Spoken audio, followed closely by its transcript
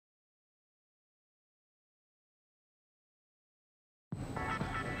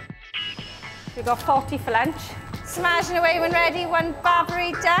We've got 40 for lunch. Smashing away when ready, 1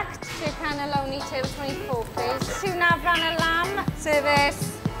 Barbary duck, 2 cannelloni tail 24 please, 2 navran lamb,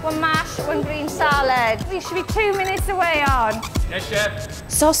 service, 1 mash, 1 green salad. We should be 2 minutes away on. Yes, chef.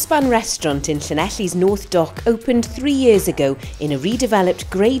 Sosban restaurant in Llanelli's North Dock opened 3 years ago in a redeveloped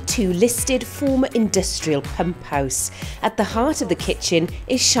Grade 2 listed former industrial pump house. At the heart of the kitchen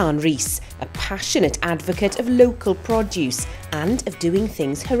is Sian Rees, a passionate advocate of local produce and of doing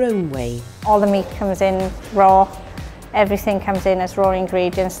things her own way. All the meat comes in raw, everything comes in as raw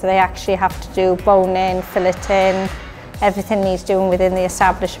ingredients, so they actually have to do boning, filleting, everything needs doing within the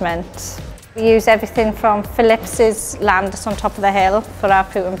establishment. We use everything from Phillips's land that's on top of the hill for our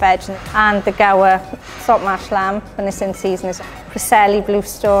fruit and veg, and the Gower salt mash lamb when it's in season is Cresselli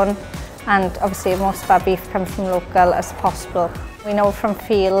bluestone, and obviously most of our beef comes from local as possible. We know from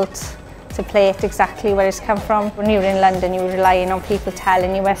field to plate exactly where it's come from. When you're in London you're relying on people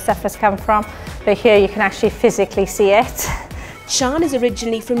telling you where stuff has come from, but here you can actually physically see it. Sian is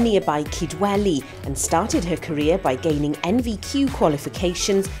originally from nearby Cydweli and started her career by gaining NVQ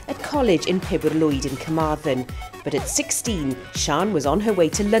qualifications at college in Peberlwyd in Carmarthen. But at 16, Sian was on her way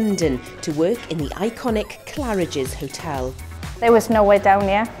to London to work in the iconic Claridge's Hotel. There was nowhere down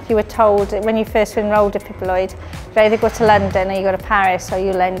here. You were told when you first enrolled at Peberlwyd, you either go to London or you go to Paris or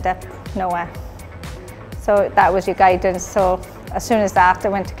you'll end up nowhere. So that was your guidance. So as soon as that, I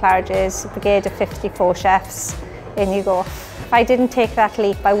went to Claridge's, a brigade of 54 chefs, in you go. If I didn't take that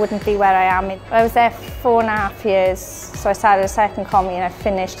leap, I wouldn't be where I am. I was there for 4.5 years, so I started a second commis and I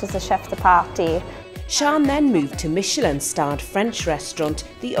finished as a chef de partie. Sian then moved to Michelin-starred French restaurant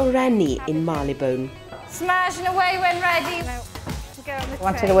The Oreni in Marylebone. Smashing away when ready. I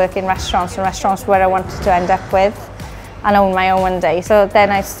wanted to work in restaurants, and restaurants where I wanted to end up with and own my own one day. So then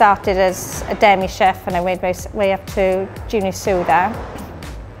I started as a demi-chef and I made my way up to junior sous-chef.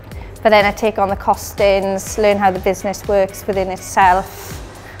 But then I take on the costings, learn how the business works within itself,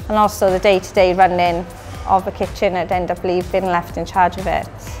 and also the day-to-day running of the kitchen. I'd end up being left in charge of it.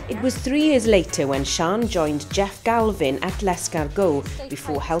 It was 3 years later when Sian joined Jeff Galvin at L'Escargot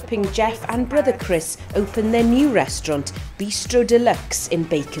before helping Jeff and brother Chris open their new restaurant, Bistro Deluxe in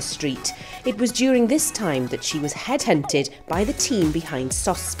Baker Street. It was during this time that she was headhunted by the team behind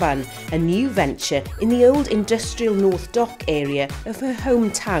Sosban, a new venture in the old industrial North Dock area of her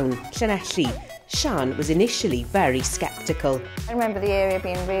hometown, Llanelli. Sian was initially very sceptical. I remember the area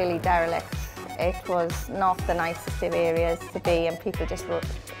being really derelict. It was not the nicest of areas to be, and people just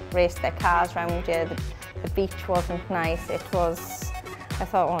raced their cars around you. The beach wasn't nice. It was, I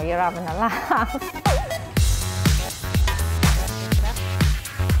thought, oh, you're having a laugh.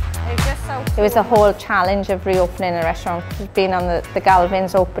 It was a whole challenge of reopening a restaurant. Being on the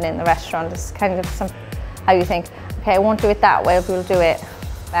Galvins opening the restaurant is kind of how you think, okay, I won't do it that way, we'll do it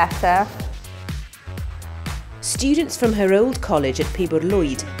better. Students from her old college at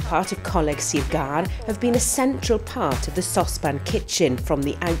Peberlwyd, part of Coleg Sir Gar, have been a central part of the Sosban kitchen from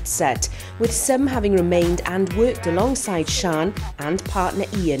the outset, with some having remained and worked alongside Sian and partner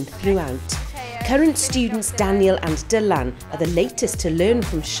Ian throughout. Current students Daniel and Dylan are the latest to learn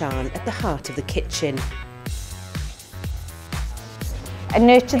from Sian at the heart of the kitchen. I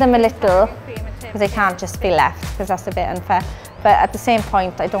nurture them a little because they can't just be left, because that's a bit unfair. But at the same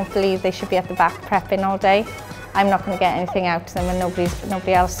point, I don't believe they should be at the back prepping all day. I'm not going to get anything out of them and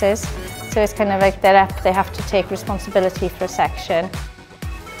nobody else is. So it's kind of like they're up, they have to take responsibility for a section.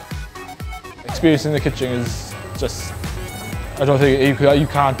 Experience in the kitchen is just, I don't think you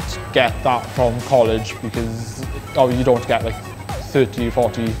can't get that from college, because you don't get like 30,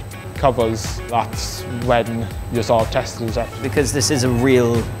 40 covers. That's when you're sort of tested. Because this is a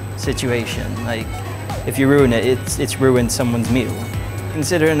real situation. Like, if you ruin it, it's ruined someone's meal.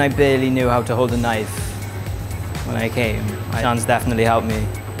 Considering I barely knew how to hold a knife when I came, Sian's definitely helped me.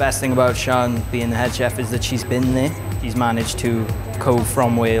 Best thing about Sian being the head chef is that she's been there. She's managed to go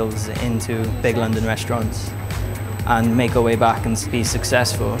from Wales into big London restaurants and make her way back and be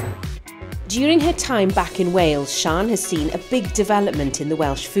successful. During her time back in Wales, Sian has seen a big development in the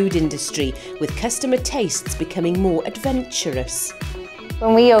Welsh food industry, with customer tastes becoming more adventurous.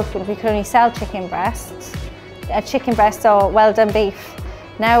 When we opened, we could only sell chicken breasts. Chicken breasts or well-done beef.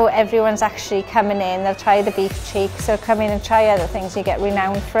 Now everyone's actually coming in, they'll try the beef cheek, so come in and try other things, you get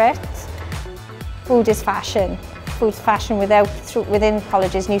renowned for it. Food is fashion. Food's fashion within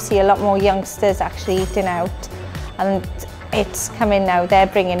colleges, and you see a lot more youngsters actually eating out. And it's coming now, they're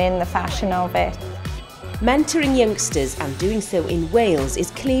bringing in the fashion of it. Mentoring youngsters and doing so in Wales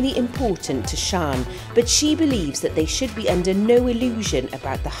is clearly important to Sian, but she believes that they should be under no illusion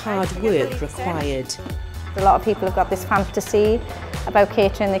about the hard work required. A lot of people have got this fantasy about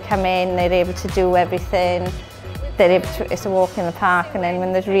catering. They come in, they're able to do everything. It's a walk in the park, and then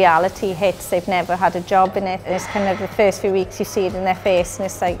when the reality hits, they've never had a job in it. And it's kind of the first few weeks you see it in their face and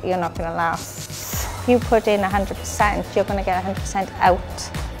it's like, you're not going to last. If you put in 100%, you're going to get 100% out.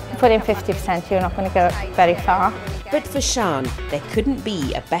 If you put in 50%, you're not going to go very far. But for Sian, there couldn't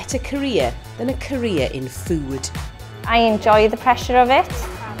be a better career than a career in food. I enjoy the pressure of it.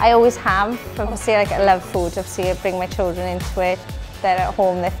 I always have. Obviously, like, I love food. Obviously, I bring my children into it. They're at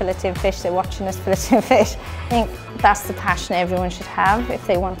home, they're filleting fish, they're watching us filleting fish. I think that's the passion everyone should have if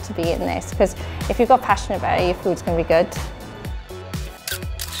they want to be in this, because if you've got passion about it, your food's going to be good.